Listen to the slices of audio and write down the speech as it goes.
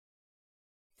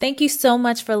Thank you so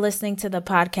much for listening to the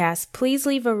podcast. Please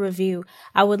leave a review.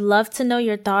 I would love to know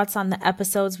your thoughts on the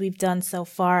episodes we've done so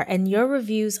far, and your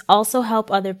reviews also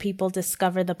help other people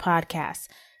discover the podcast.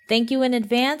 Thank you in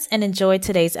advance and enjoy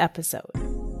today's episode.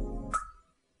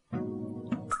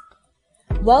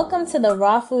 Welcome to the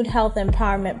Raw Food Health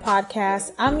Empowerment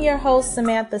Podcast. I'm your host,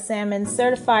 Samantha Salmon,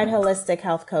 certified holistic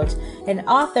health coach and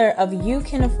author of You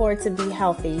Can Afford to Be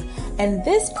Healthy. And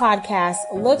this podcast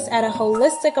looks at a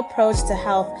holistic approach to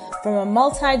health from a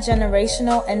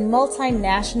multi-generational and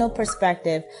multinational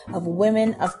perspective of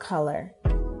women of color.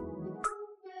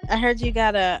 I heard you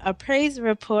got a praise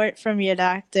report from your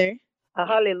doctor. A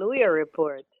hallelujah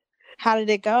report. How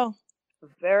did it go?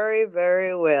 Very,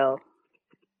 very well.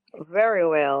 Very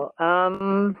well.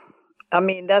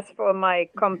 That's for my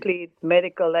complete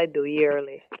medical I do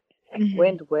yearly.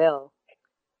 Went well.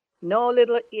 No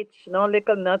little itch, no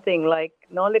little nothing, where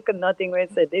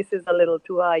it said, this is a little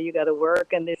too high, you got to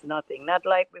work, and there's nothing. Not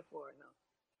like before,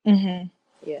 no.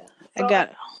 Yeah. So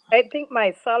I think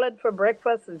my salad for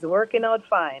breakfast is working out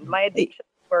fine. My addiction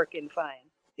is working fine.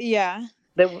 Yeah.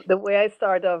 The way I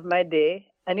start off my day.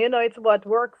 And it's what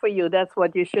worked for you. That's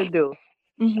what you should do.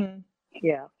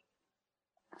 Yeah.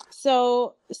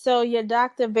 So your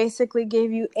doctor basically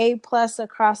gave you A+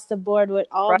 across the board with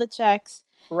all the checks.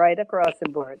 Right across the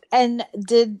board. And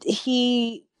did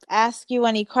he ask you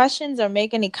any questions or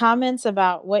make any comments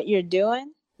about what you're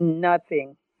doing?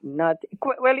 Nothing.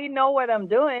 Well, you know what I'm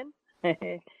doing.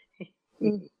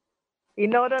 You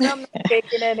know that I'm not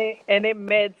taking any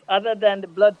meds other than the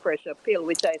blood pressure pill,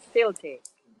 which I still take.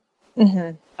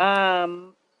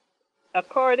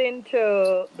 According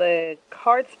to the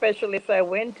heart specialist I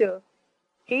went to,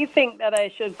 he think that I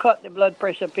should cut the blood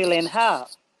pressure pill in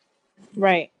half.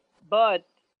 Right. But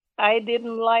I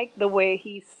didn't like the way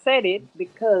he said it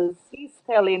because he's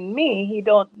telling me he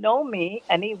don't know me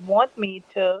and he's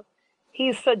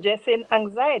suggesting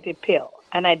anxiety pill.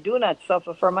 And I do not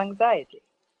suffer from anxiety,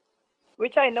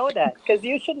 which I know that because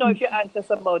you should know if you're anxious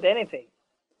about anything.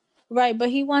 Right, but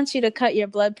he wants you to cut your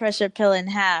blood pressure pill in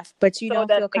half, but you don't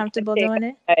feel comfortable doing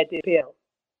it? Anxiety pill.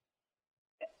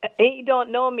 He don't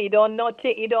know me, he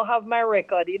don't have my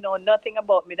record, he know nothing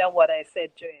about me than what I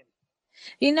said to him.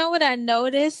 You know what I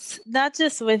noticed? Not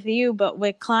just with you, but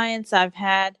with clients I've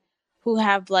had who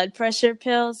have blood pressure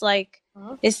pills,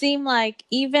 it seemed like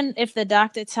even if the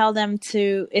doctor tell them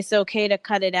it's okay to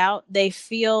cut it out, they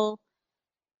still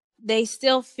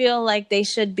feel like they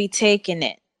should be taking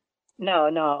it.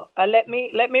 No. Let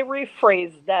me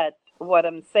rephrase that. What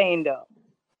I'm saying though.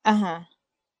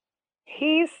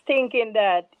 He's thinking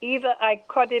that either I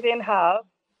cut it in half.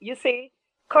 You see,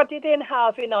 cut it in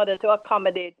half in order to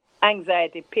accommodate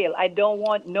anxiety pill. I don't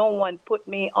want no one put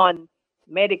me on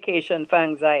medication for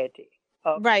anxiety.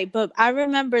 Okay. Right, but I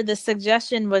remember the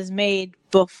suggestion was made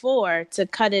before to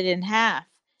cut it in half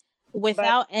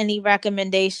without any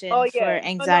recommendation for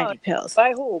anxiety pills.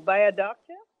 By who? By a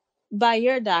doctor? By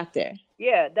your doctor.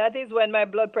 Yeah, that is when my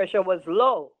blood pressure was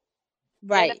low.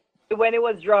 Right. When it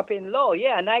was dropping low,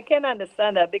 yeah, and I can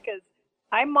understand that because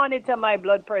I monitor my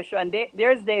blood pressure, and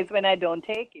there's days when I don't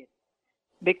take it.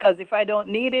 Because if I don't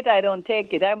need it, I don't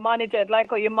take it. I monitor it like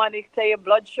how you monitor your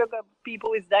blood sugar, people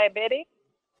with diabetic.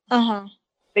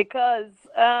 Because,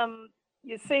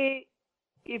 you see,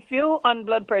 if you're on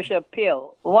blood pressure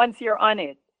pill, once you're on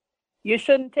it, you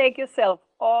shouldn't take yourself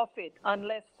off it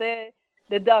unless the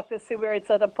doctor see where it's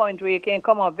at a point where you can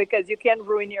come off because you can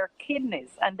ruin your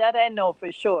kidneys. And that I know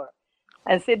for sure.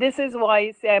 And see, this is why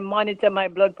you see I monitor my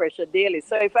blood pressure daily.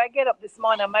 So if I get up this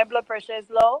morning and my blood pressure is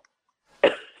low,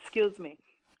 excuse me,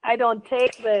 I don't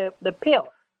take the pill.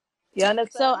 You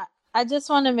understand? So I just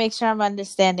want to make sure I'm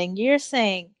understanding. You're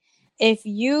saying if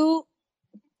you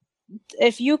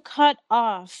cut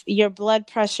off your blood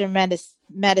pressure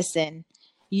medicine,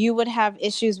 you would have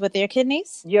issues with your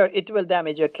kidneys? It will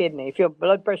damage your kidney if your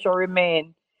blood pressure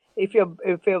remain. If you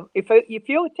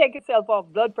take yourself off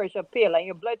blood pressure pill and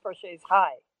your blood pressure is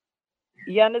high,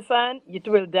 you understand? It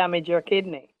will damage your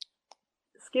kidney.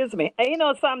 Excuse me. And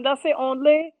Sam, that's the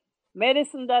only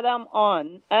medicine that I'm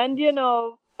on. And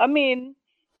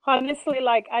honestly,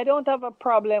 I don't have a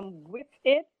problem with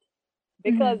it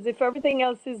because if everything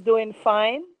else is doing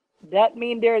fine, that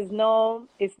means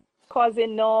it's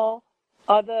causing no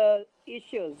other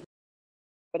issues.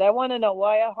 But I want to know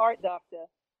why a heart doctor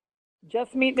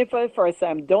just meet me for the first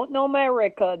time, don't know my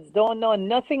records, don't know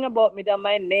nothing about me than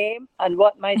my name and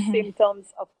what my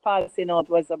symptoms of passing out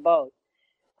was about.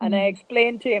 And I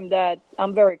explained to him that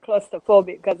I'm very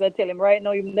claustrophobic because I tell him right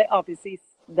now, in the office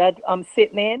that I'm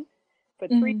sitting in, for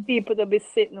three people to be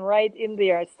sitting right in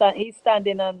there. He's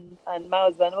standing and my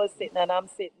husband was sitting and I'm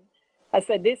sitting. I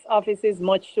said, this office is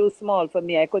much too small for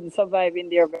me. I couldn't survive in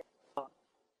there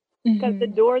because the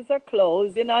Mm-hmm. doors are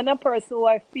closed. You know, I'm a person who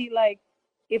I feel like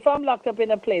if I'm locked up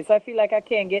in a place, I feel like I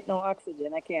can't get no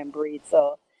oxygen. I can't breathe.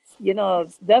 So, you know,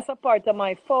 that's a part of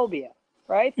my phobia,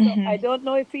 right? So I Mm-hmm. don't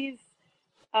know if he's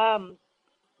um,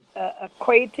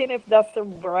 equating, if that's the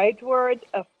right word,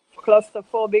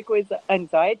 claustrophobic with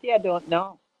anxiety. I don't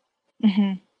know.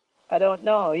 Mm-hmm. I don't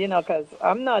know, you know, because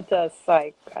I'm not a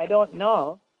psych. I don't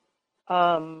know.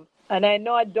 And I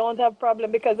know I don't have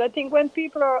problem because I think when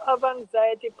people are of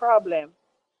anxiety problem,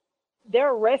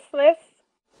 they're restless.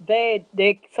 They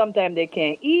sometimes they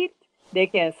can't eat, they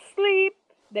can't sleep,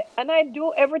 and I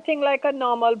do everything like a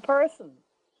normal person.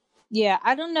 Yeah,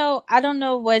 I don't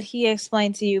know what he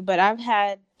explained to you, but I've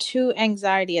had two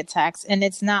anxiety attacks, and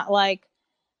it's not like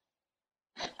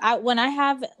when I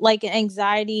have like an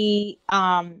anxiety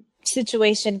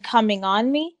situation coming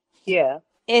on me, Yeah,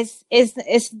 it's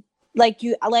like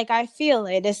you like I feel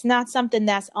it. It's not something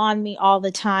that's on me all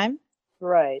the time.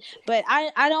 right. But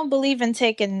I don't believe in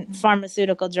taking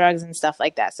pharmaceutical drugs and stuff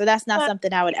like that. So that's not Sam,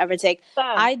 something I would ever take.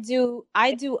 Sam, I do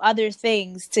other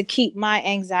things to keep my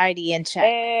anxiety in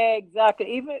check.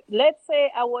 exactly. Even let's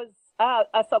say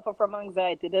I suffer from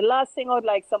anxiety. The last thing I would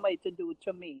like somebody to do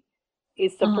to me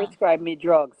is to Uh-huh. prescribe me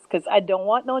drugs because I don't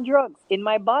want no drugs in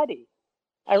my body.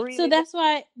 I So really don't.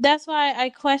 that's why I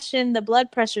question the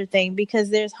blood pressure thing, because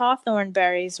there's hawthorn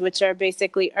berries, which are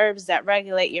basically herbs that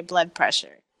regulate your blood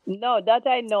pressure. No, that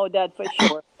I know that for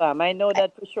sure, Sam. I know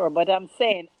that for sure. But I'm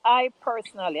saying I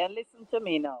personally, and listen to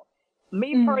me now,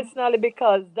 me Mm. personally,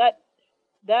 because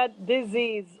that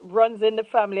disease runs in the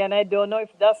family, and I don't know if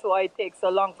that's why it takes so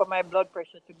long for my blood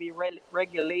pressure to be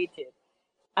regulated.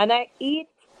 And I eat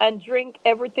and drink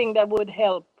everything that would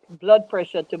help blood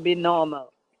pressure to be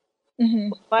normal.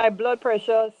 Hmm. My blood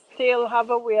pressure still have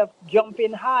a way of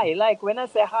jumping high. Like when I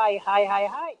say high, high, high,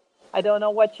 high, I don't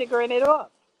know what triggering it off.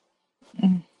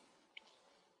 Mm.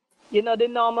 You know, the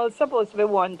normal is supposed to be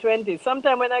 120.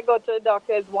 Sometimes when I go to the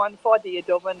doctor, it's 148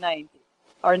 over 90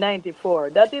 or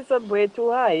 94. That is a way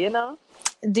too high, you know?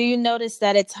 Do you notice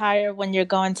that it's higher when you're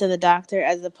going to the doctor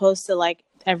as opposed to like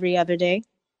every other day?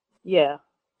 Yeah.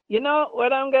 You know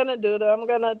what I'm gonna do though? I'm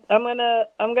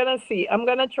gonna see. I'm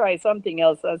gonna try something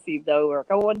else and see if that will work.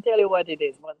 I won't tell you what it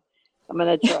is, but I'm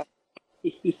gonna try.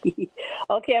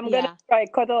 Okay, I'm gonna Yeah. try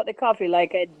cut out the coffee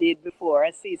like I did before.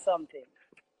 I see something.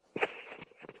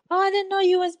 Oh, I didn't know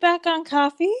you was back on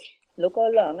coffee. Look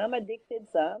how long. I'm addicted,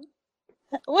 Sam.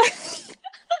 What?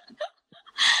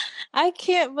 I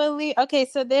can't believe. Okay,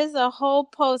 so there's a whole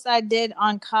post I did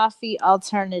on coffee Sam,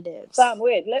 alternatives.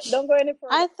 wait, don't go any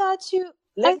further. I thought you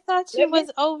Let I thought you let me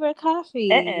was over coffee.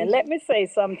 let me say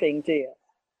something to you.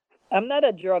 I'm not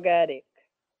a drug addict,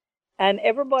 and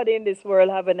everybody in this world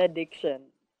have an addiction.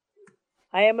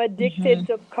 I am addicted Mhm.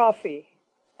 to coffee,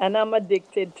 and I'm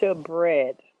addicted to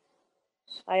bread.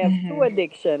 I have two Mhm.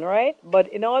 addiction, right? But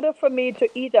in order for me to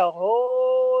eat a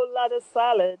whole lot of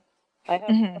salad, I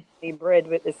have to Mhm. eat bread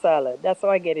with the salad. That's how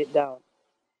I get it down.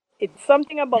 It's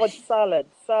something about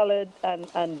salad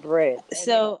and bread.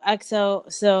 Anyhow,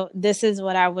 So this is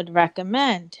what I would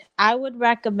recommend. I would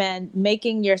recommend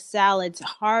making your salads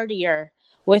heartier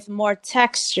with more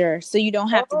texture so you don't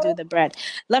have to do oh, the bread.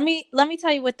 Let me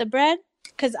tell you with the bread,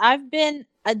 cuz I've been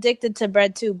addicted to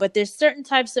bread too, but there's certain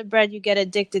types of bread you get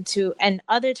addicted to and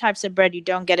other types of bread you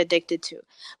don't get addicted to.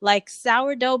 Like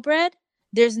sourdough bread,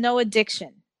 there's no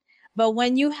addiction. But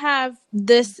when you have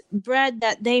this bread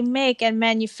that they make and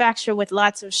manufacture with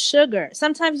lots of sugar,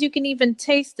 sometimes you can even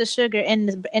taste the sugar in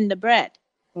the bread.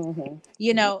 mm-hmm.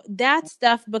 You know, that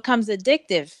stuff becomes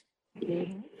addictive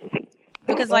Mm-hmm.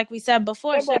 because What, like we said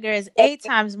before, what about sugar is that? 8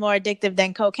 times more addictive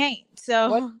than cocaine.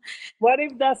 What So, what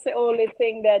if that's the only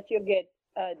thing that you get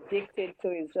addicted to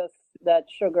is just that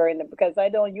sugar in it? Because I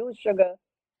don't use sugar,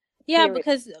 yeah, period.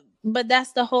 because but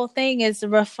that's the whole thing is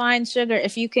refined sugar.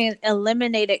 If you can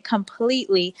eliminate it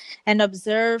completely and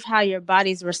observe how your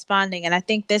body's responding, and I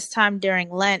think this time during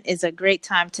Lent is a great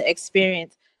time to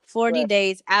experience 40 Right.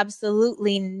 days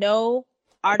absolutely no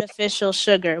artificial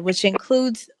sugar, which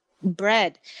includes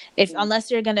bread. If Mm.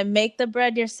 unless you're going to make the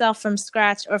bread yourself from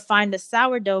scratch or find a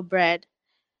sourdough bread,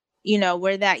 you know,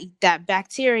 where that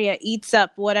bacteria eats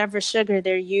up whatever sugar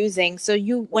they're using. So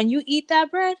you when you eat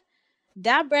that bread,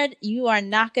 you are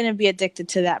not going to be addicted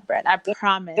to that bread. I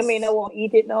You mean I promise. won't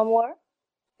eat it no more?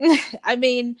 I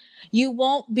mean, you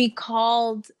won't be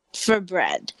called for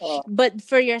bread. Oh, But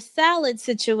for your salad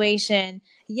situation,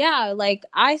 yeah, like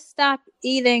I stopped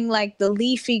eating like the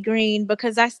leafy green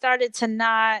because I started to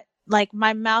not like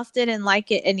my mouth didn't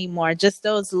like it anymore. Just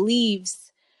those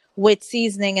leaves with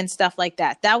seasoning and stuff like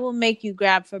that. That will make you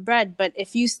grab for bread. But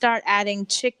if you start adding No, I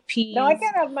chickpeas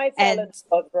can have my salad and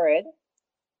without bread.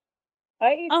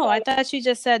 I eat oh, I salad. thought you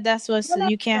just said that's what No, no,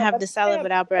 you can't no, have but the I salad have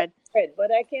without bread. bread,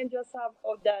 but I can't just have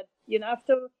all that. I have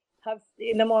to have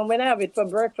in the morning when I have it for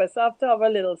breakfast. I have to have a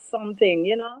little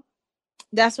something,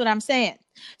 That's what I'm saying.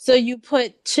 So you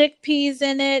put chickpeas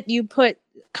in it, you put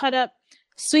cut up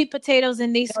sweet potatoes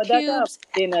in these No, that I have cubes.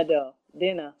 dinner though.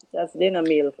 Dinner. That's dinner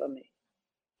meal for me.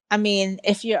 I mean,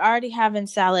 if you're already having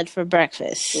salad for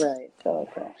breakfast, Right.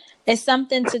 Okay. it's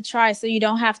something to try so you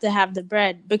don't have to have the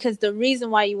bread, because the reason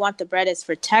why you want the bread is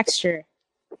for texture.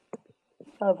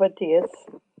 For taste.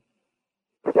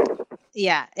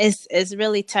 Yeah, it's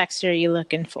really texture you're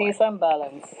looking for. Need some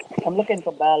balance. I'm looking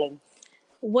for balance.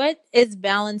 What is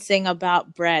balancing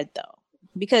about bread though?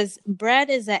 Because bread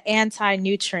is an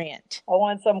anti-nutrient. I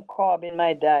want some carb in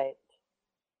my diet.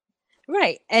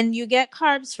 Right. And you get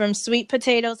carbs from sweet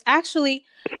potatoes. Actually,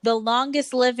 the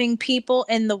longest living people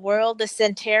in the world, the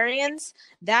centenarians,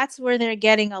 that's where they're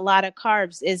getting a lot of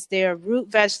carbs, is their root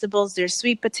vegetables, their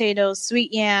sweet potatoes,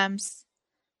 sweet yams.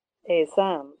 Hey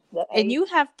Sam, And you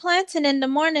have plantain in the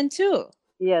morning too.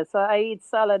 yeah, so I eat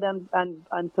salad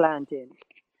and plantain.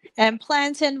 And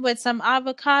plantain with some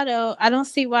avocado. I don't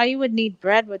see why you would need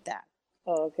bread with that.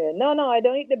 Oh, okay. No, I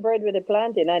don't eat the bread with the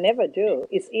plantain. I never do.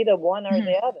 It's either one or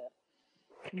the other.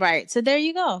 Right. So there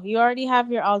you go. You already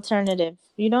have your alternative.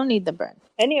 You don't need the bread.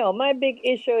 Anyhow, my big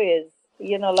issue is,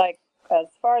 like as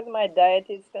far as my diet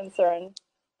is concerned,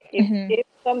 if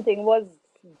something was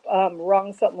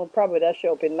wrong, something would probably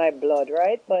show up in my blood,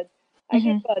 right? But I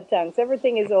give God thanks.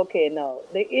 Everything is okay now.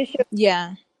 The issue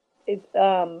is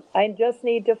I just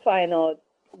need to find out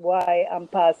why I'm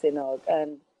passing out.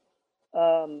 And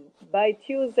by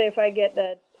Tuesday, if I get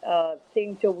that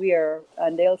thing to wear,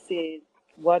 and they'll see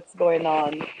what's going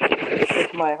on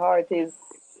with my heart,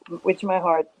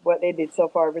 what they did so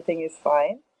far, everything is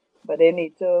fine. But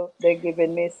they're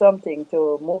giving me something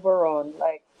to move around,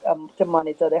 like to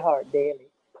monitor the heart daily.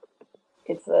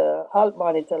 It's a heart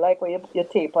monitor, like where you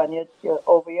tape on your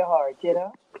over your heart, Yeah,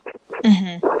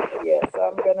 so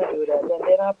I'm going to do that. And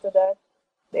then after that,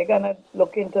 they're going to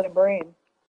look into the brain.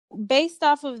 Based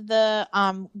off of the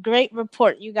great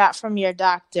report you got from your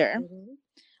doctor,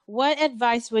 what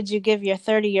advice would you give your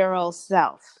 30-year-old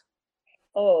self?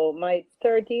 Oh, my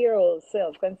 30-year-old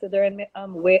self, considering me,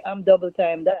 I'm double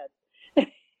time that.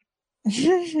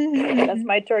 That's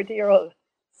my 30-year-old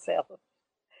self.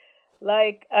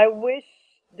 Like, I wish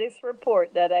this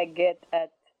report that I get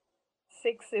at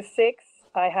 66,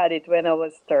 I had it when I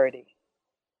was 30.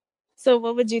 So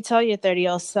what would you tell your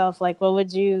 30-year-old self? Like, what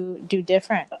would you do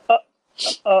different?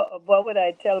 What would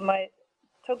I tell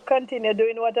to continue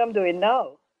doing what I'm doing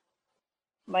now?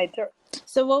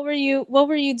 So what were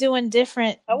you doing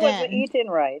different I wasn't eating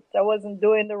right. I wasn't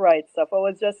doing the right stuff. I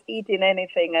was just eating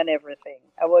anything and everything.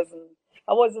 I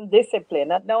wasn't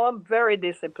disciplined. Now I'm very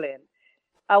disciplined.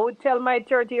 I would tell my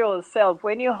 30-year-old self,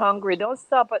 when you're hungry, don't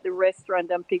stop at the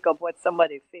restaurant and pick up what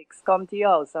somebody fixed. Come to your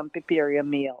house and prepare your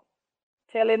meal.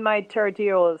 Telling my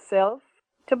 30-year-old self,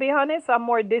 to be honest, I'm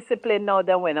more disciplined now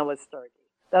than when I was 30.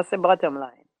 That's the bottom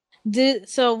line.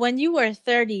 So when you were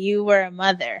 30, you were a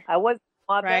mother. I was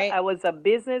a mother. Right? I was a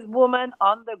businesswoman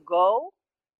on the go.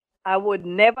 I would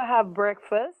never have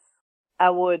breakfast.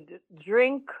 I would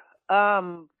drink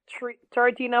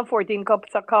 13 or 14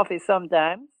 cups of coffee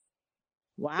sometimes.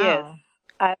 Wow.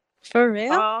 Yes. For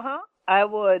real? I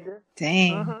would.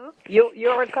 Dang.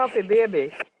 You're a coffee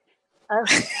baby.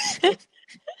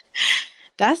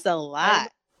 That's a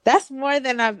lot. That's more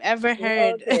than I've ever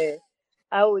heard. Okay.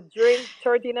 I would drink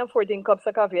 13 and 14 cups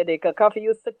of coffee a day, because coffee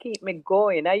used to keep me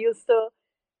going. I used to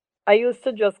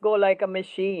just go like a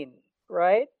machine,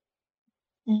 right?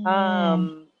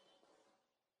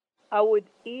 I would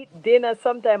eat dinner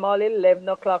sometime all 11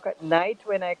 o'clock at night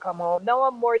when I come home. Now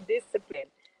I'm more disciplined.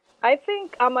 I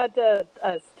think I'm at a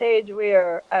stage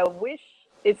where I wish,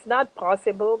 it's not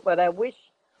possible, but I wish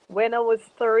when I was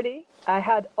 30, I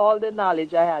had all the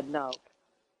knowledge I had now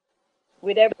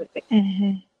with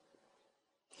everything.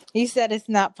 You said it's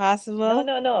not possible?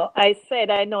 No. I said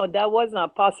I know that was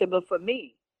not possible for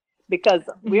me, because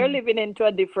we're living into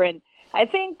a different. I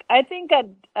think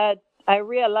I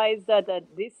realized that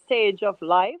at this stage of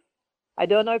life, I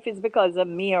don't know if it's because of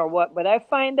me or what, but I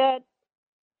find that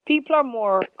people are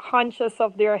more conscious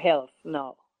of their health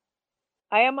now.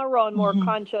 I am around more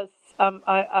conscious.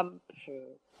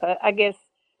 I guess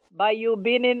by you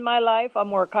being in my life, I'm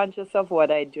more conscious of what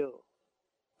I do,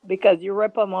 because you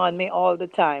reprimand me all the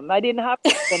time. I didn't have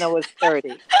to when I was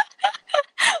 30.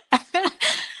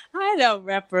 I I don't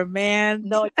reprimand.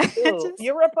 No, you do. Just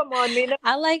You reprimand me.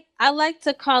 I like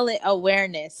to call it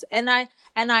awareness. And I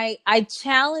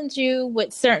challenge you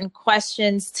with certain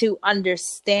questions to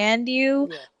understand you,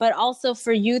 Yeah. but also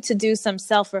for you to do some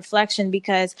self-reflection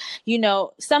because,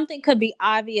 something could be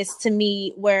obvious to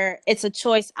me where it's a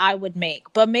choice I would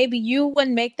make, but maybe you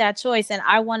wouldn't make that choice. And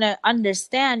I want to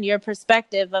understand your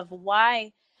perspective of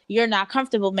why you're not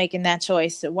comfortable making that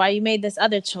choice, why you made this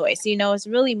other choice. It's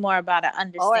really more about an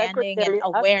Oh, I could understanding tell and you.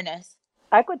 awareness.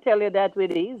 I could tell you that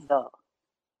with ease, though.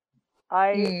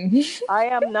 I Mm. I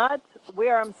am not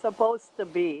where I'm supposed to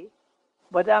be,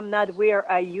 but I'm not where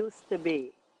I used to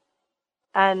be.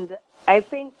 And I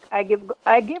think I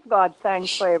give God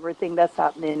thanks for everything that's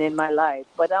happening in my life.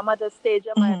 But I'm at a stage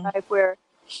of my Mhm. life where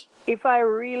if I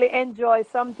really enjoy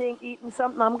something, eating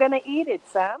something, I'm gonna eat it,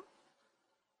 Sam.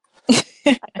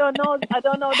 I don't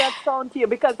know that sound to you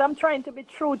because I'm trying to be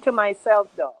true to myself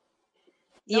though.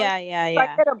 If Yeah, yeah, I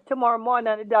yeah. get up tomorrow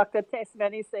morning and the doctor texts me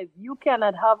and he says, you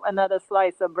cannot have another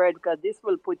slice of bread because this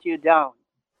will put you down.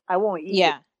 I won't eat it.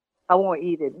 Yeah. I won't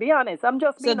eat it. Be honest. I'm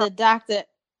just So being honest.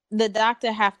 the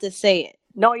doctor have to say it.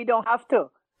 No, you don't have to.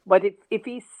 But if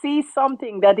he sees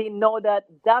something that he know that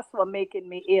that's what making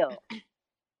me ill.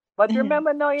 But Mhm.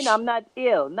 remember, no, I'm not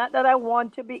ill. Not that I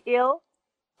want to be ill,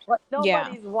 but Yeah.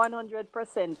 nobody's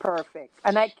 100% perfect.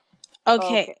 And okay.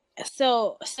 Okay.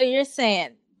 So you're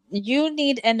saying you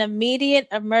need an immediate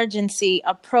emergency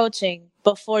approaching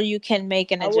before you can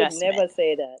make an I would adjustment. never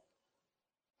say that.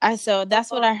 So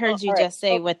that's what I heard you All right. just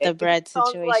say with Okay. the If it bread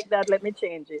sounds like situation. that, let me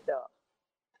change it though.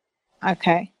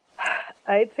 Okay.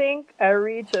 I think I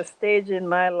reached a stage in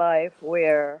my life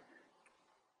where,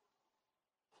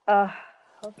 uh,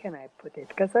 how can I put it?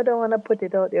 Because I don't want to put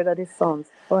it out there that it sounds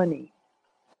funny.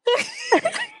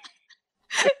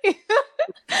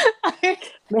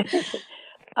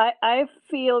 I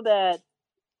feel that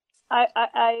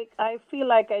I feel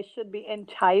like I should be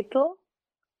entitled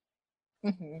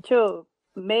Mhm. to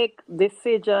make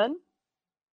decision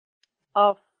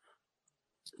of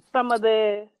some of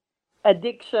the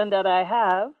addiction that I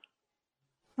have.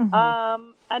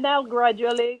 Mhm. And I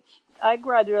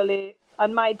gradually,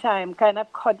 on my time, kind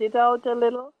of cut it out a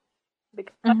little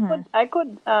because Mhm. I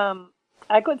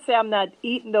could say I'm not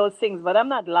eating those things, but I'm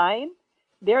not lying.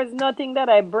 There's nothing that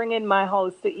I bring in my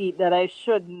house to eat that I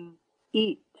shouldn't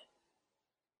eat.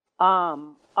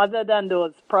 Other than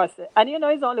those processed, and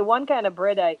it's only one kind of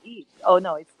bread I eat. Oh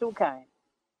no, it's two kinds.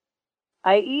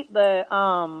 I eat the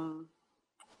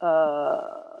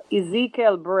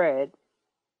Ezekiel bread,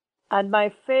 and my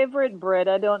favorite bread.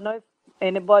 I don't know if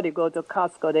anybody go to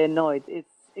Costco, they know it.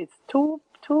 It's two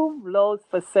loaves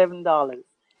for $7,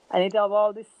 and it have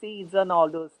all the seeds and all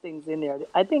those things in there.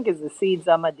 I think it's the seeds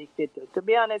I'm addicted to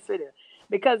be honest with you,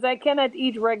 because I cannot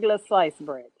eat regular sliced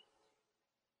bread.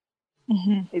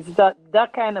 Mhm. It's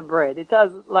that kind of bread. It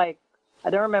has like I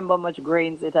don't remember how much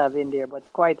grains it have in there, but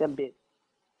quite a bit.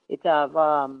 It have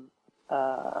what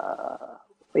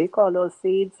you call those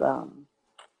seeds?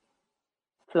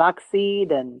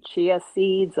 Flaxseed and chia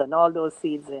seeds and all those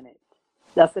seeds in it.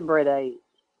 That's the bread I eat.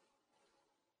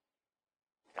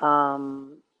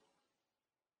 Um,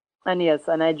 and yes,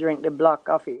 and I drink the black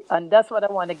coffee, and that's what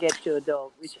I want to get to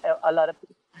though, which a lot of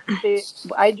people see.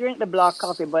 I drink the black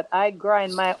coffee, but I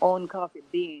grind my own coffee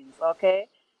beans. Okay.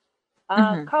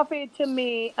 Mhm. Coffee to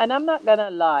me, and I'm not gonna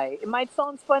lie, it might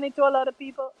sound funny to a lot of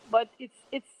people, but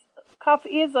it's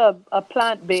coffee is a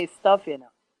plant based stuff.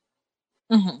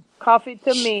 Mhm. Coffee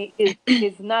to me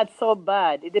is not so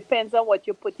bad. It depends on what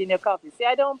you put in your coffee. See,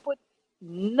 I don't put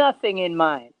nothing in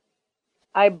mine.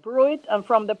 I brew it and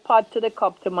from the pot to the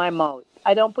cup to my mouth.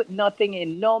 I don't put nothing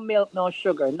in, no milk, no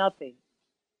sugar, nothing.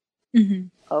 Mhm.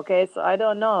 Okay, so I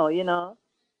don't know.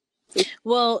 It,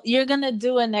 Well, you're going to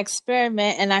do an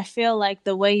experiment. And I feel like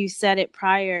the way you said it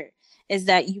prior is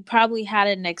that you probably had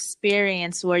an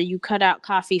experience where you cut out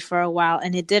coffee for a while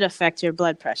and it did affect your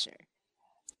blood pressure.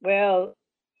 well,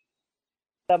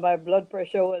 my blood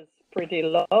pressure was pretty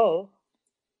low.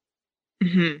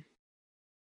 Mhm.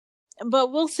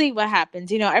 But we'll see what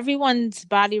happens. Everyone's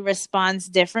body responds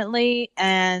differently,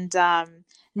 and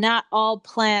not all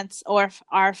plants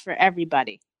are for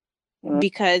everybody Mm,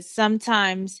 because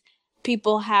sometimes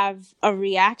people have a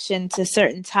reaction to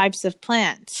certain types of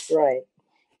plants right.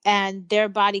 and their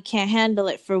body can't handle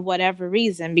it for whatever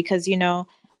reason because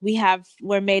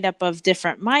we're made up of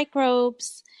different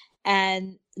microbes,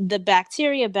 and the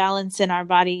bacteria balance in our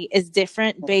body is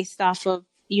different based off of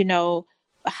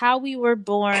how we were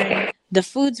born, the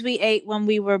foods we ate when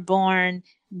we were born,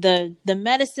 the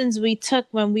medicines we took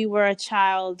when we were a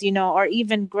child, or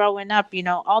even growing up.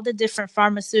 All the different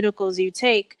pharmaceuticals you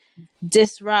take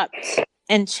disrupt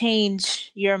and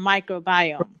change your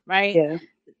microbiome, right? Yeah.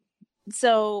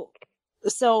 So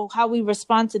how we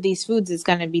respond to these foods is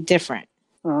going to be different,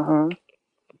 Uh-huh.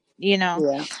 you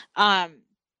know. Yeah. Um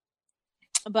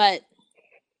but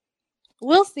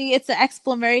we'll see. It's an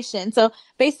exploration. So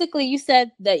basically you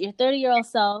said that your 30-year-old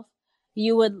self,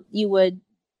 you would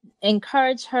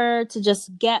encourage her to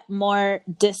just get more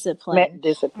discipline.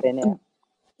 Discipline, yeah.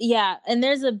 Yeah, and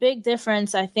there's a big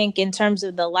difference, I think, in terms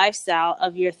of the lifestyle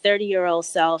of your 30-year-old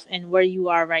self and where you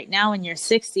are right now in your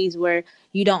 60s, where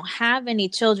you don't have any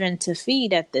children to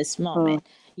feed at this Mm. moment.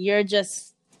 You're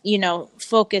just,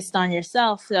 focused on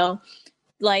yourself. So,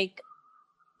 like,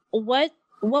 what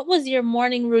was your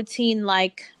morning routine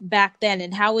like back then,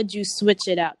 and how would you switch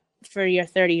it up for your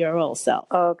 30-year-old self?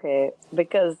 Okay,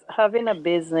 because having a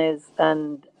business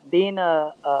and being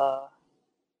a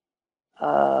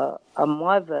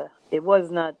mother, it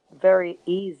was not very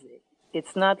easy.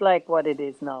 It's not like what it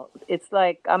is now. It's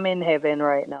like I'm in heaven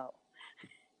right now.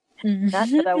 Not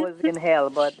that I was in hell,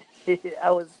 but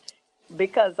I was,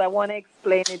 because I want to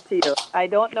explain it to you. I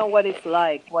don't know what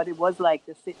it was like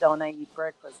to sit down and eat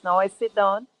breakfast. Now I sit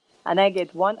down and I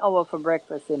get 1 hour for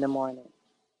breakfast in the morning.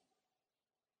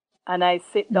 And I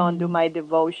sit down, do my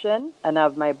devotion, and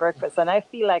have my breakfast. And I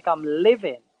feel like I'm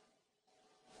living.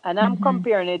 And I'm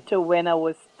comparing it to when I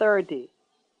was 30.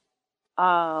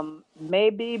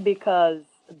 Maybe because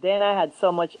then I had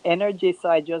so much energy, so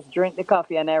I just drink the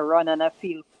coffee and I run and I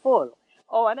feel full.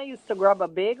 Oh, and I used to grab a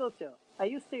bagel too. I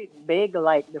used to eat bagel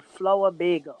like the flour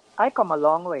bagel. I come a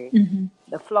long way.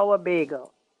 The flour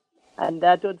bagel. And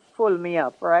that would fill me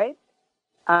up, right?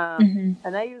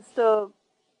 And I used to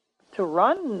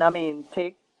run. I mean,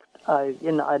 take, I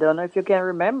don't know if you can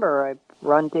remember. I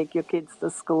run, take your kids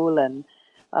to school, and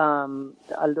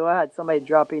although I had somebody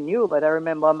dropping you, but I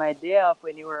remember on my day off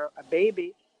when you were a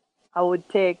baby, I would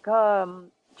take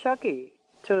Chucky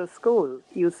to school.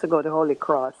 He used to go to Holy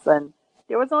Cross, and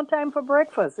there was no time for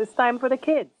breakfast. It's time for the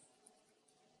kids.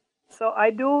 So I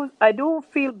do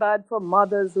feel bad for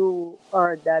mothers who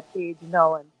are that age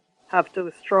now and have to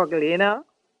struggle.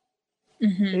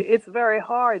 It's very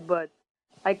hard, but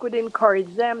I could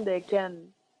encourage them. They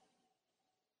can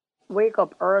wake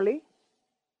up early,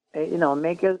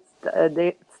 make it,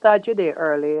 they start your day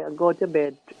early and go to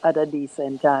bed at a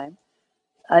decent time.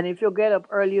 And if you get up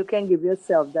early, you can give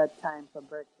yourself that time for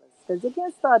breakfast. Because you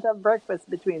can start at breakfast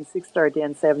between 6:30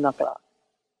 and 7 o'clock.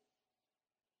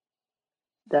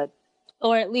 That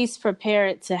Or at least prepare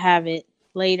it to have it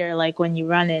later, like when you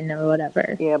run in or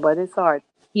whatever. Yeah, but it's hard.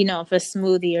 For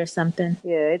smoothie or something.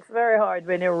 Yeah, it's very hard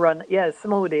when you run. Yeah,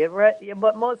 smoothie, right? Yeah,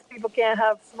 but most people can't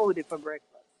have smoothie for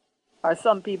breakfast, or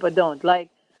some people don't. Like,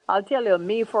 I'll tell you,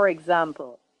 me for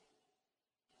example,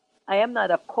 I am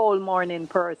not a cold morning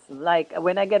person. Like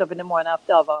when I get up in the morning, I have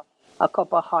to have a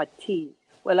cup of hot tea.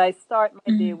 Well, I start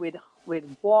my day with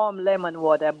warm lemon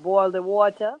water. I boil the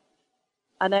water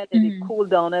and I let it cool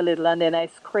down a little, and then I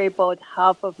scrape out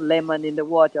half of lemon in the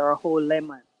water, or a whole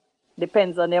lemon.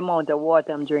 Depends on the amount of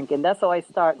water I'm drinking. That's how I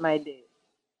start my day.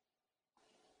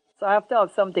 So I have to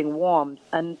have something warm,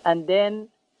 and then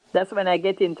that's when I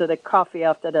get into the coffee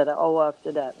after that, an hour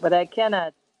after that. But I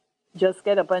cannot just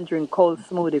get up and drink cold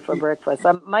smoothie for breakfast.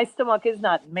 My stomach is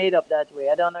not made up that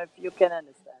way. I don't know if you can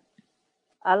understand.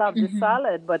 I'll have the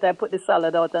salad, but I put the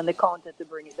salad out on the counter to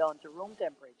bring it down to room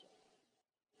temperature.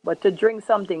 But to drink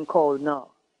something cold, no.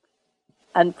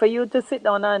 And for you to sit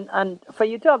down and for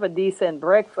you to have a decent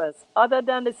breakfast, other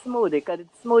than the smoothie, because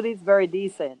the smoothie is very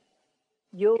decent,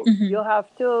 you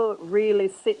have to really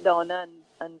sit down and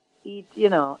eat,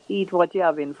 eat what you're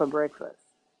having for breakfast.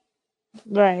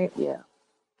 Right. Yeah.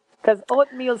 Because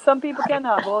oatmeal, some people can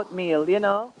have oatmeal,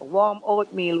 warm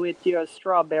oatmeal with your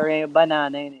strawberry and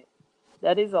banana in it.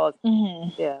 That is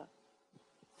awesome. Yeah.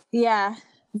 Yeah.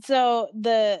 So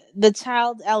the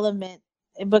child element,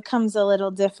 it becomes a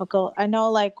little difficult. I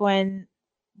know, like, when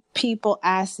people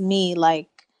ask me, like,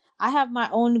 I have my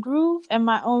own groove and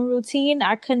my own routine.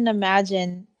 I couldn't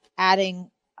imagine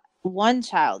adding one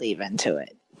child even to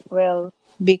it. Well,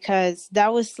 because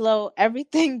that would slow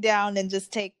everything down and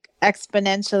just take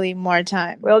exponentially more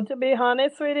time. Well, to be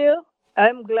honest with you,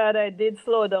 I'm glad I did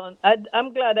slow down.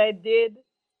 I'm glad I did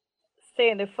stay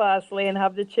in the fast lane,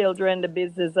 have the children, the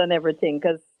business, and everything.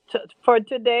 Because for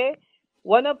today,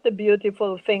 one of the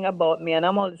beautiful thing about me, and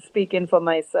I'm only speaking for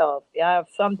myself, I have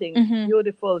something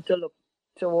beautiful to look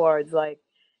towards. Like,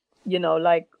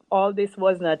 like all this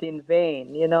was not in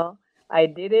vain. I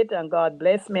did it, and God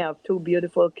bless me. I have 2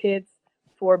 beautiful kids,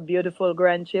 4 beautiful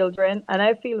grandchildren, and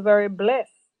I feel very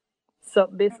blessed. So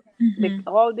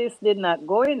all this did not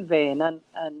go in vain,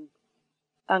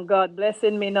 and God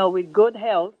blessing me now with good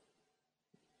health,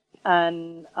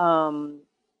 and a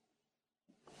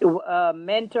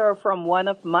mentor from one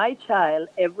of my child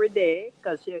every day,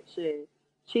 because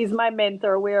she's my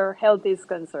mentor where health is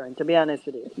concerned, to be honest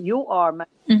with you. You are my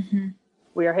Mm-hmm.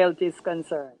 where health is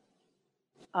concerned.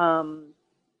 Um,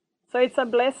 so it's a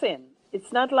blessing.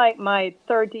 It's not like my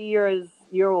 30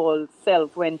 year old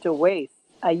self went to waste.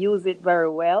 I use it very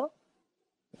well,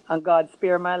 and God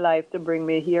spared my life to bring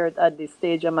me here at this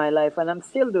stage of my life, and I'm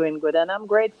still doing good, and I'm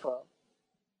grateful.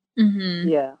 Mm-hmm.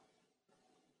 Yeah,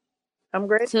 I'm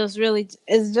grateful. So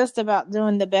it's just about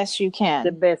doing the best you The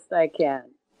can. best I can,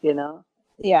 you know?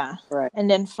 Yeah. Right. And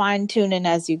then fine tuning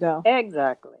as you go.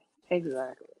 Exactly.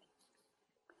 Exactly.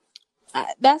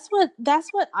 That's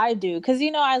what I do, because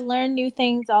I learn new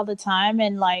things all the time,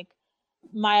 and like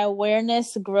my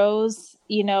awareness grows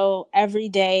every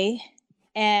day.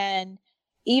 And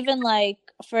even like,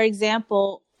 for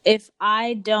example, if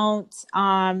I don't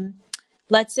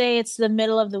let's say it's the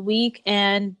middle of the week,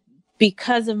 and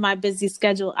because of my busy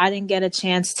schedule I didn't get a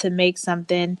chance to make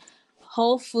something,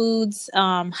 Whole Foods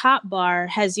Hot Bar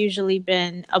has usually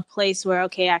been a place where,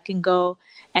 okay, I can go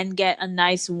and get a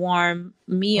nice warm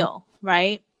meal,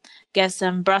 right? Get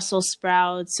some Brussels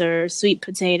sprouts or sweet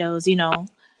potatoes,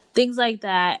 things like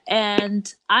that.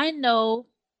 And I know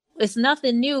it's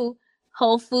nothing new.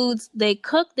 Whole Foods, they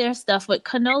cook their stuff with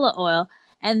canola oil,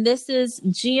 and this is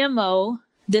GMO.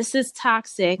 This is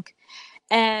toxic.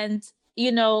 And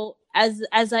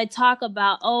as I talk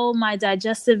about, oh, my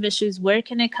digestive issues, where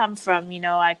can it come from?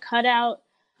 I cut out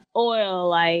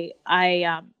oil. I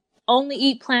only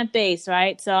eat plant-based,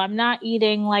 right? So I'm not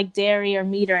eating like dairy or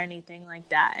meat or anything like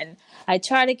that. And I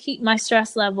try to keep my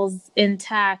stress levels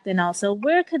intact. And also,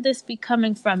 where could this be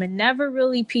coming from? And never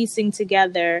really piecing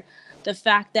together the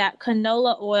fact that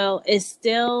canola oil is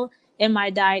still in my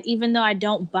diet, even though I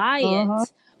don't buy Uh-huh.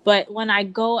 it. But when I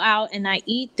go out and I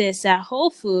eat this at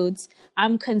Whole Foods,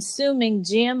 I'm consuming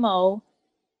GMO,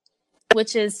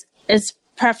 which is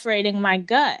perforating my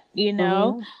gut,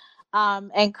 Mm-hmm.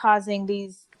 and causing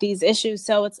these issues.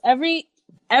 So it's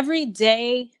every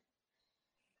day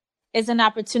is an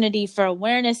opportunity for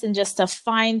awareness, and just to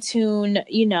fine tune.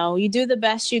 You do the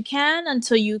best you can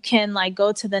until you can like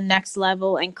go to the next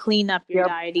level and clean up your You're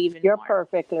diet even you're more.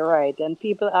 perfectly right. And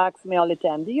people ask me all the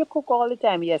time, do you cook all the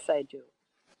time? Yes, I do.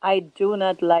 I do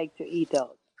not like to eat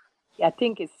out. I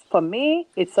think it's for me,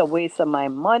 it's a waste of my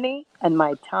money and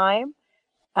my time,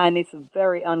 and it's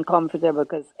very uncomfortable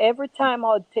because every time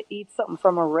I to eat something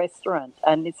from a restaurant,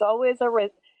 and it's always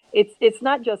it's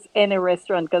not just any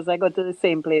restaurant because I go to the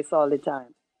same place all the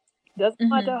time. Doesn't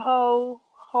matter Mm-hmm.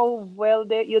 how well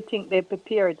you think they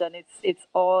prepare it, and it's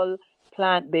all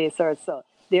plant based or so.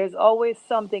 There's always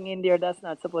something in there that's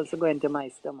not supposed to go into my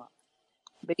stomach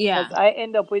because Yeah. I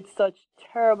end up with such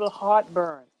terrible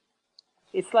heartburn.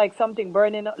 It's like something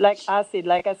burning up, like acid,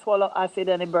 like I swallow acid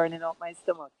and it burning up my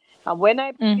stomach. And when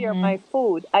I prepare Mm-hmm. my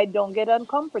food, I don't get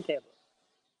uncomfortable.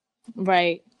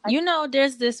 Right. I,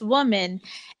 There's this woman,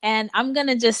 and I'm going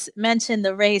to just mention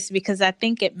the race because I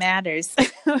think it matters.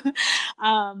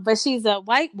 But she's a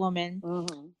white woman,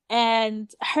 mm-hmm. and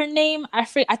her name, I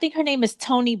think her name is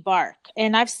Tony Bark.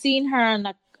 And I've seen her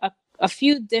on a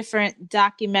few different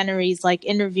documentaries, like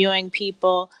interviewing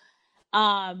people.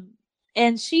 Um,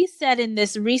 and she said in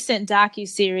this recent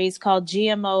docuseries called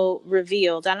GMO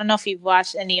Revealed, I don't know if you've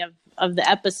watched any of the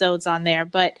episodes on there,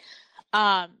 but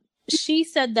um, she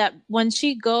said that when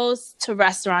she goes to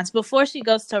restaurants, before she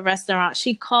goes to a restaurant,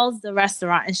 she calls the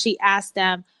restaurant and she asks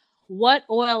them, what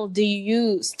oil do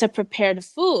you use to prepare the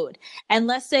food? And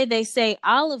let's say they say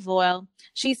olive oil.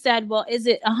 She said, well, is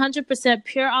it 100%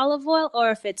 pure olive oil,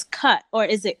 or if it's cut, or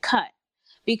is it cut?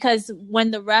 Because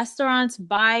when the restaurants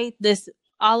buy this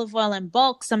olive oil in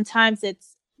bulk, sometimes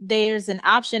there's an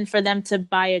option for them to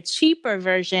buy a cheaper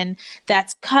version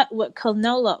that's cut with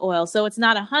canola oil. So it's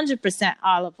not 100%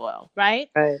 olive oil, right?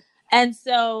 Right. And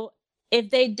so if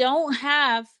they don't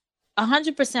have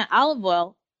 100% olive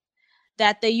oil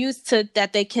that they use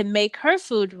that they can make her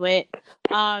food with,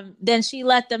 then she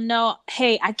let them know,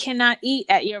 hey, I cannot eat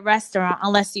at your restaurant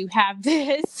unless you have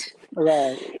this.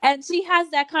 Right. And she has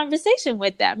that conversation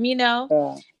with them.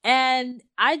 Yeah. And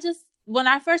when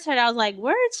I first heard it, I was like,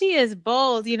 word, she is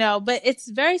bold. But it's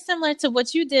very similar to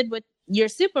what you did with your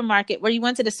supermarket, where you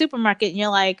went to the supermarket and you're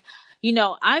like,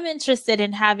 I'm interested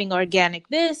in having organic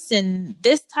this and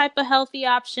this type of healthy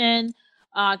option.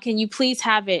 Can you please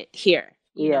have it here,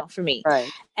 Yeah. for me? Right.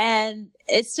 And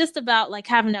it's just about like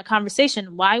having a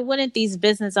conversation. Why wouldn't these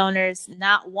business owners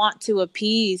not want to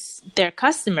appease their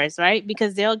customers, right?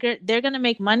 Because they're going to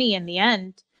make money in the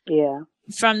end Yeah.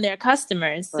 from their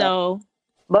customers. Right. So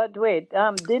But wait,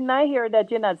 didn't I hear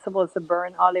that you're not supposed to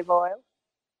burn olive oil?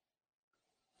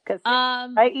 Because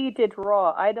Um, I eat it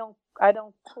raw. I don't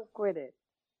cook with it.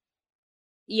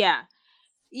 yeah.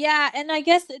 Yeah, and I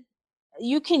guess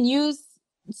you can use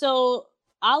so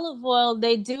olive oil,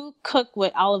 they do cook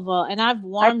with olive oil, and I've I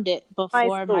warmed it my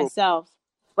before soup, myself.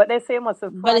 but they say must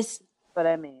have But fried. it's What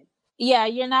I mean. yeah,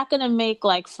 you're not gonna make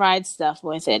like fried stuff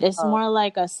with it. It's Oh, more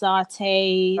like a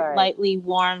saute, right. lightly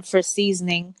warm for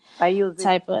seasoning I use it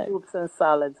type of. in soups and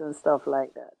salads and stuff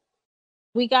like that.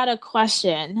 We got a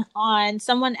question on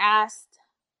someone asked,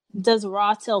 does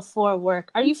Raw Till 4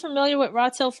 work? Are you familiar with Raw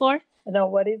Till 4? Now,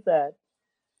 what is that?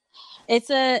 It's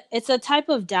a type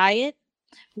of diet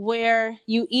where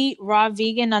you eat raw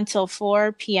vegan until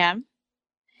 4 p.m.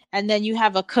 and then you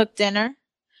have a cooked dinner.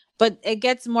 But it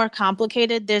gets more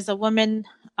complicated. There's a woman,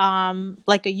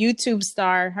 like a YouTube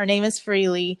star. Her name is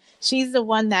Freely. She's the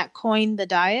one that coined the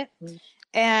diet, Mm.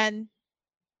 and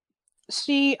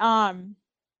she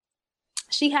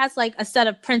she has like a set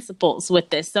of principles with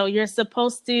this. So you're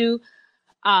supposed to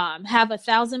have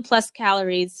 1,000+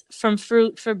 calories from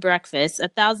fruit for breakfast,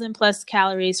 1,000+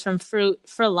 calories from fruit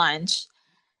for lunch,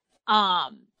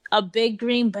 a big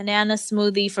green banana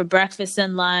smoothie for breakfast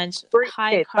and lunch,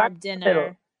 high Wait, back carb a little.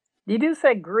 dinner. Did you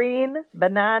say green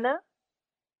banana?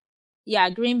 Yeah,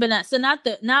 green banana. So not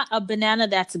a banana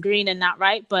that's green and not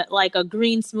ripe, but like a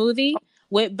green smoothie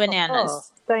with Oh,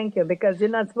 bananas. thank you. Because you're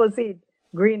not supposed to eat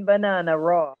green banana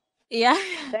raw. Yeah.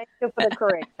 Thank you for the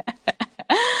correction.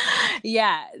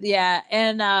 Yeah, yeah.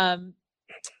 And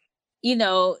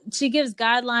she gives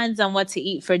guidelines on what to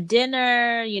eat for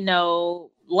dinner,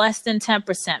 less than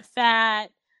 10%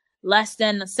 fat, less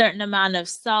than a certain amount of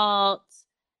salt,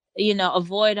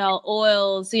 avoid all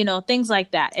oils, things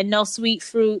like that. And no sweet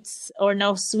fruits or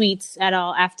no sweets at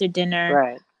all after dinner.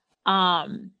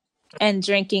 Right. And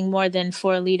drinking more than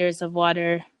 4 liters of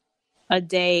water a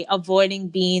day, avoiding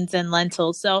beans and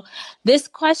lentils. So this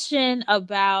question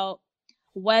about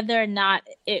whether or not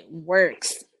it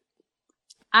works,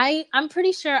 I'm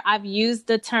pretty sure I've used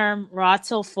the term Raw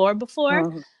Till 4 before,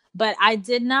 Mhm. but I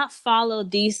did not follow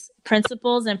these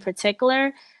principles in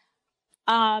particular,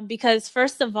 because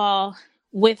first of all,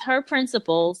 with her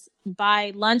principles,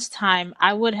 by lunchtime,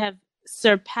 I would have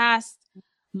surpassed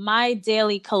my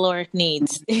daily caloric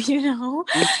needs,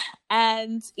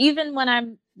 and even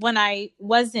when I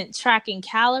wasn't tracking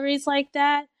calories like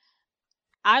that,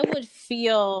 I would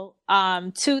feel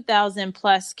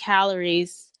 2,000+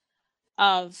 calories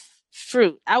of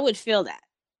fruit. I would feel that.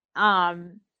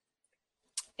 Um,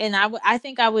 and I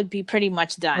think I would be pretty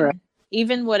much Right. done,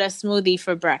 even with a smoothie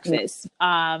for Yeah. breakfast.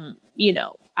 I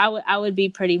would be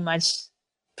pretty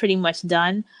much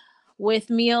done with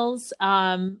meals.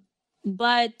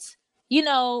 But you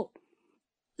know,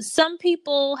 some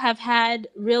people have had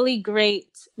really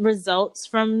great results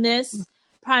from this,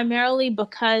 primarily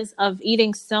because of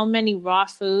eating so many raw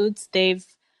foods. They've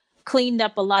cleaned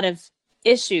up a lot of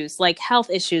issues, like health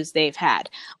issues they've had.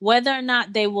 Whether or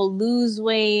not they will lose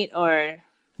weight or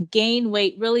gain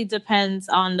weight really depends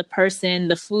on the person,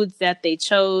 the foods that they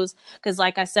chose. Because,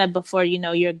 like I said before,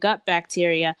 your gut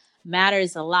bacteria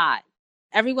matters a lot.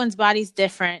 Everyone's body's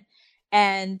different.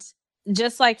 And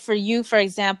just like for you, for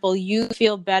example, you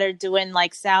feel better doing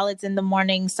like salads in the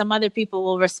morning. Some other people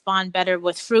will respond better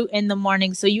with fruit in the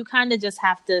morning. So you kind of just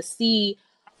have to see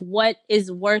what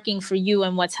is working for you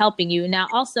and what's helping you. Now,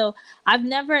 also, I've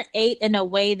never ate in a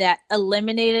way that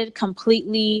eliminated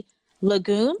completely Yeah.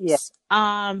 legumes,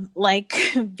 like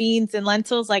beans and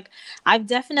lentils. Like I've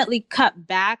definitely cut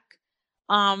back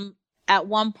at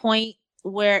one point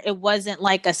where it wasn't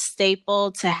like a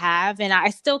staple to have, and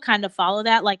I still kind of follow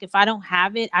that. Like if I don't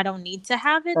have it, I don't need to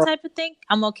have it type of thing.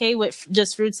 I'm okay with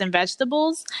just fruits and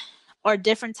vegetables or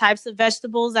different types of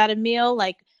vegetables at a meal,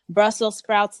 like Brussels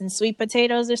sprouts and sweet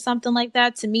potatoes or something like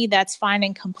that. To me, that's fine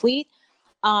and complete.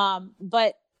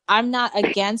 But I'm not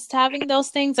against having those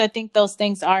things. I think those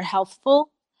things are healthful.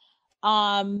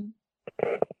 Um,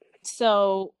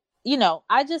 so,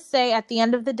 I just say at the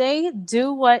end of the day,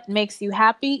 do what makes you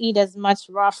happy. Eat as much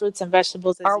raw fruits and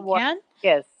vegetables as Or you what? can.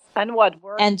 Yes. And what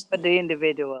works And for the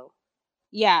individual.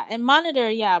 and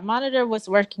monitor what's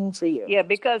working for you. Yeah,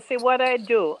 because see what I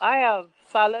do, I have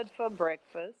salad for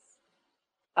breakfast.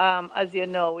 As you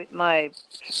know, with my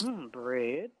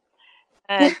bread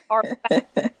and or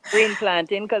green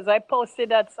plantain, because I posted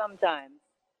that sometimes.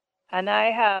 And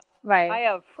I Right.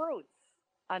 have fruits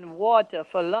and water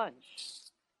for lunch.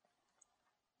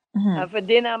 Mhm. And for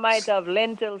dinner, I might have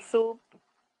lentil soup.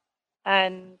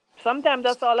 And sometimes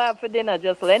that's all I have for dinner,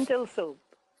 just lentil soup.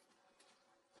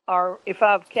 Or if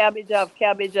I have cabbage and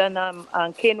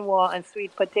quinoa and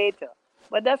sweet potato.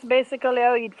 But that's basically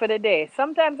how I eat for the day.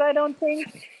 Sometimes I don't think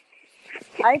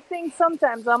I think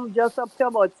sometimes I'm just up to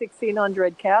about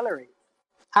 1,600 calories.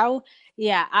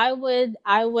 Yeah, I would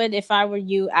if I were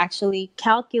you actually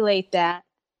calculate that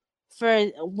for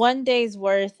one day's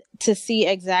worth to see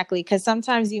exactly, because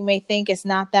sometimes you may think it's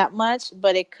not that much,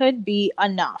 but it could be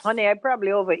enough. Honey, I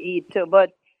probably overeat too,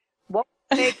 but what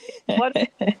what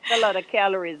makes a lot of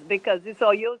calories? Because it's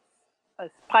all you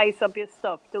spice up your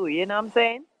stuff too. You know what I'm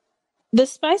saying? The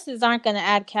spices aren't going to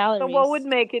add So what would calories.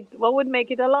 make it? What would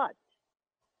make it a lot?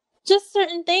 Just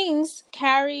certain things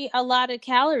carry a lot of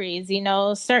calories,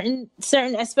 certain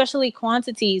especially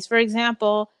quantities. For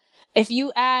example, if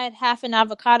you add half an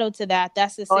avocado to that,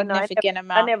 that's a Oh no, significant I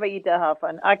amount. never eat a half,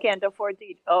 and I can't afford to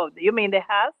eat. Oh, you mean the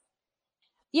half?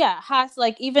 Yeah, Haas,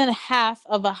 like even half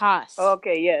of a Haas,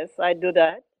 Okay, yes, I do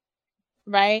that.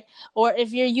 right? Or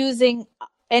if you're using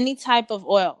any type of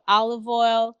oil, olive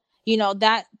oil,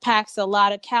 that packs a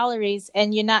lot of calories,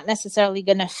 and you're not necessarily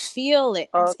going to feel it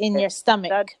in Okay, your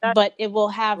stomach, that but it will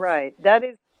have right. That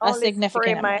is a only spray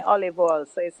significant my amount. olive oil,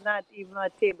 so it's not even a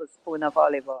tablespoon of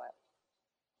olive oil.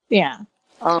 Yeah.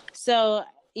 Um, So,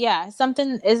 yeah,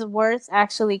 something is worth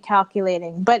actually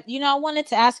calculating. But, I wanted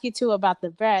to ask you too about the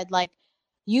bread. Like,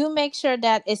 you make sure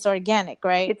that it's organic,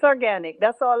 right? it's organic.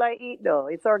 That's all I eat, though.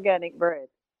 It's organic bread.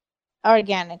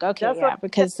 Organic. Okay, That's what yeah,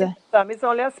 because it's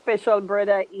only a special bread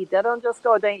I eat. I don't just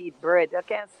go out and eat bread. I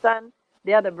can't stand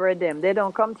the other bread them. They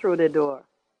don't come through the door.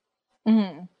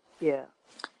 mhm. Yeah.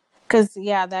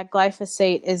 Yeah, that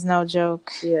glyphosate is no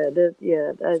joke That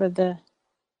for the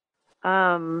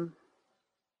um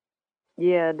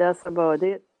yeah, that's about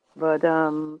it. But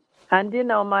and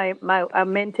my I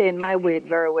maintain my weight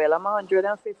very well. I'm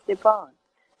 150 pounds.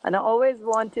 And I always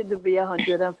wanted to be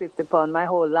 150 pounds my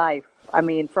whole life. I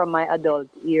mean, from my adult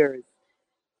years.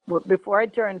 But before I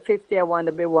turned 50, I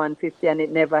wanted to be 150, and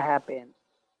it never happened.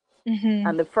 Mhm.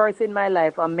 And the first in my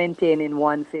life, I'm maintaining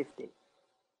 150.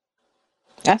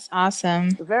 That's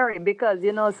awesome. Very, because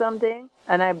you know something,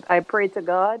 and I pray to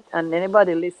God, and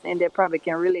anybody listening, they probably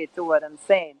can relate to what I'm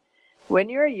saying. When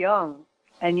you're young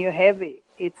and you're heavy,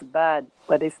 it's bad,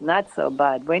 but it's not so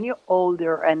bad. When you're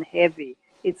older and heavy,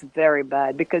 it's very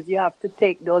bad because you have to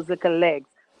take those little legs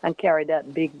and carry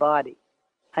that big body.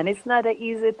 And it's not an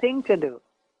easy thing to do.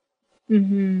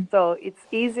 Mhm. So it's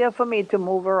easier for me to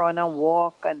move around and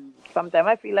walk, and sometimes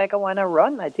I feel like I want to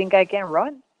run. I think I can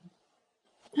run.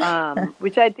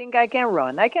 Which I think I can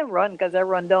run. I can run because I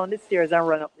run down the stairs and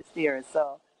run up the stairs.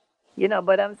 So,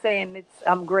 but I'm saying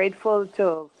I'm grateful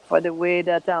to for the way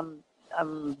that I'm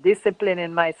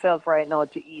disciplining myself right now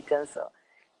to eat. And so,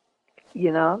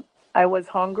 you know, I was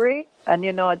hungry, and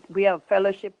we have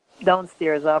fellowship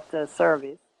downstairs after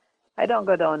service. I don't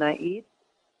go down and eat.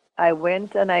 I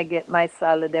went and I get my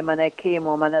salad them, and I came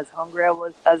home, and as hungry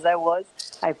as I was,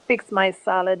 I fixed my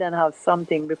salad and have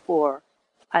something before,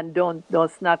 and don't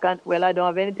snack on. Well, I don't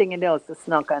have anything in the house to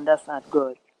snack on. That's not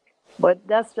good. But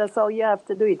that's just how you have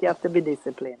to do it. You have to be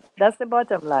disciplined. That's the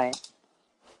bottom line.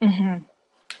 Mhm.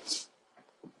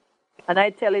 And I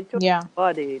tell it to Yeah.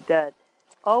 everybody that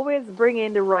always bring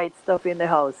in the right stuff in the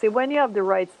house. See, when you have the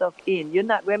right stuff in, you're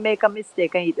not going to make a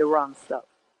mistake and eat the wrong stuff.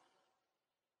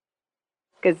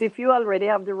 Because if you already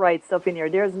have the right stuff in here,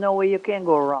 there's no way you can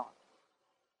go wrong.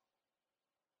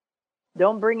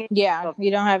 Don't bring in Yeah, stuff.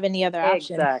 you don't have any other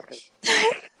option. Exactly.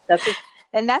 That's it.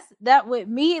 And that's that with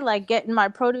me, like getting my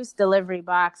produce delivery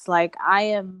box, like I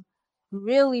am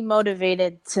really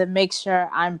motivated to make sure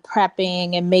I'm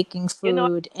prepping and making You know,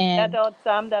 food. that And out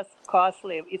some that's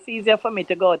costly. It's easier for me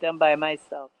to go out and buy my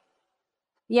stuff.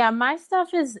 yeah, my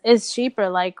stuff is cheaper.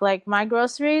 Like my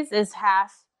groceries is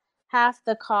half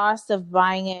the cost of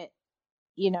buying it,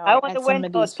 I want to at some went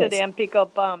of these out today places. and pick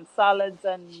up salads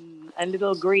and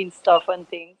little green stuff and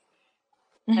things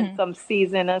and Hmm. some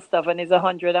seasoning and stuff, and it's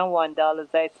 $101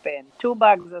 I spend. 2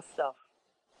 bags of stuff.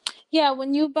 Yeah,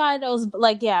 when you buy those,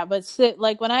 like, yeah, but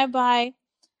like when I buy,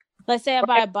 let's say I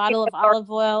buy a bottle of Or,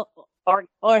 olive oil or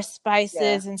or yeah,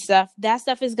 spices and stuff, that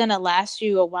stuff is gonna last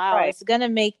you a while. right. It's gonna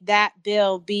make that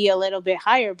bill be a little bit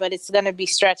higher, but it's gonna be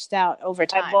stretched out over I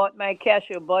time. bought my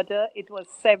cashew butter. It was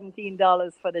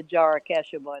 $17 for the jar of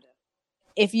cashew butter.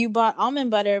 If you bought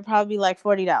almond butter, it'd probably be like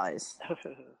 $40.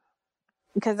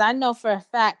 Because I know for a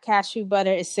fact cashew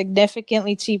butter is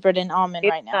significantly cheaper than almond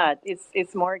It's right now. not.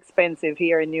 It's more expensive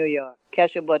here in New York.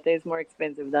 Cashew butter is more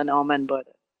expensive than almond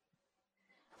butter.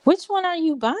 Which one are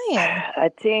you buying? I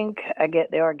think I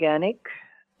get the organic.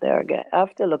 I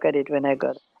have to look at it when I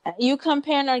go. You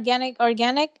comparing organic to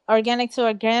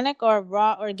organic, or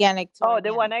raw organic to Oh,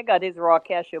 the one organic? I got is raw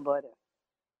cashew butter.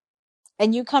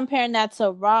 And you comparing that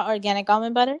to raw organic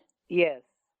almond butter? Yes.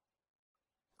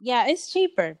 Yeah, it's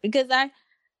cheaper because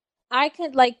I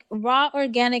could like raw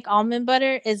organic almond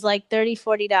butter is like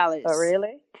 $30-$40 Oh,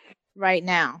 really? right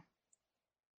now.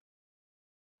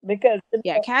 Because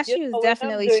Yeah, cashew is when I'm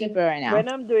definitely doing cheaper right now.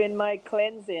 my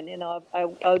cleansing,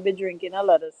 I'll be drinking a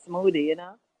lot of smoothie,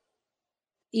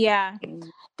 Yeah.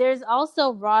 Mm. There's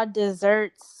also raw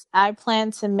desserts. I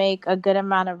plan to make a good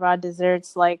amount of raw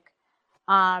desserts. Like,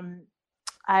 um,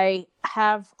 I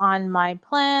have on my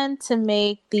plan to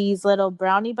make these little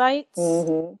brownie bites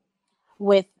Mm-hmm.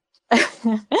 with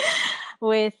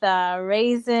with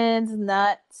raisins,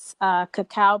 nuts,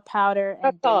 cacao powder,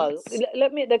 and Cacao. dates.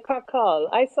 Let me the cacao.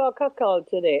 I saw cacao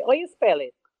today. How you spell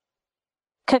it?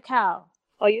 Cacao,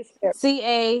 How you spell?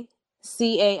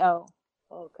 CACAO.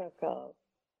 Oh, cacao.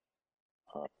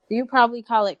 Oh, You probably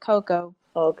call it cocoa.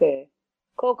 okay.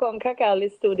 Cocoa and cacao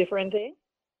is two different things.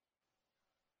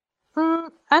 I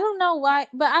don't know why,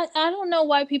 but I don't know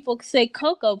why people say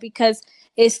cocoa because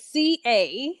it's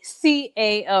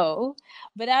CACAO.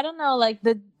 But I don't know, like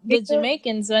Do the you,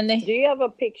 Jamaicans when do they you have a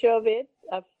picture of it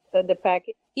of the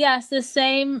packet? yeah, it's the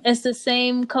same. It's the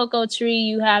same cocoa tree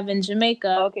you have in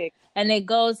Jamaica, Okay. and it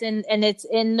goes in and it's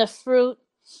in the fruit,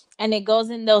 and it goes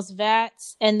in those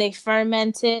vats, and they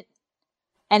ferment it,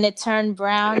 and it turned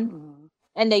brown, Mhm.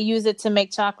 and they use it to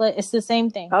make chocolate. It's the same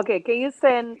thing. Okay. Can you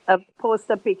post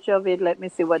a picture of it? Let me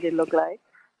see what it look like.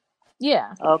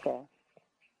 Yeah, Okay.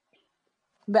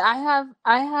 but I have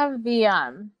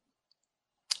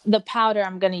the powder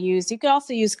I'm gonna use. You could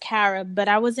also use carob, but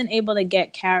I wasn't able to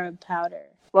get carob powder.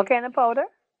 What kind of powder?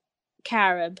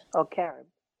 Carob. Oh, carob.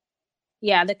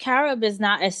 Yeah, the carob is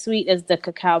not as sweet as the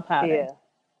cacao powder. Yeah.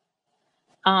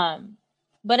 Um,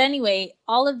 but anyway,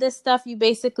 all of this stuff you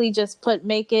basically just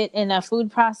make it in a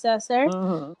food processor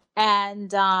Mm-hmm. and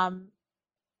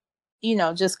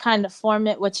just kind of form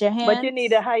it with your But you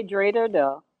need a hands. hydrator,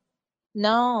 though. Oh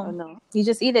No, no. you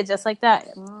just eat it just like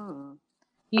that. Mm.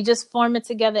 You just form it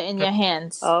together in your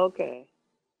hands. Okay.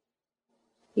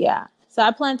 Yeah. So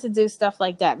I plan to do stuff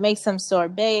like that. Make some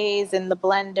sorbets in the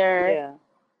blender Yeah.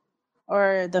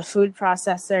 or the food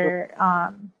processor.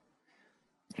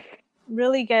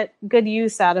 Really get good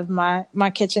use out of my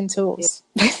kitchen Yeah. tools.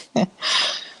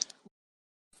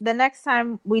 The next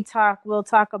time we talk, we'll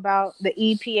talk about the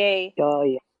EPA Oh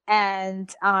yeah.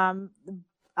 and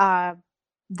uh,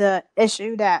 the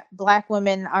issue that Black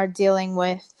women are dealing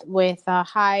with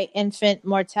high infant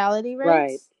mortality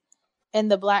Right. rates in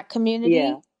the Black Yeah.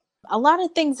 community. A lot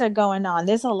of things are going on.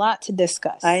 There's a lot to I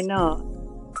discuss. know.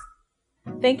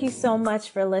 Thank you so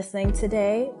much for listening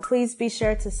today. Please be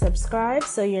sure to subscribe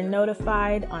so you're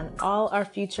notified on all our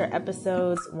future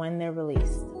episodes when they're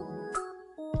released.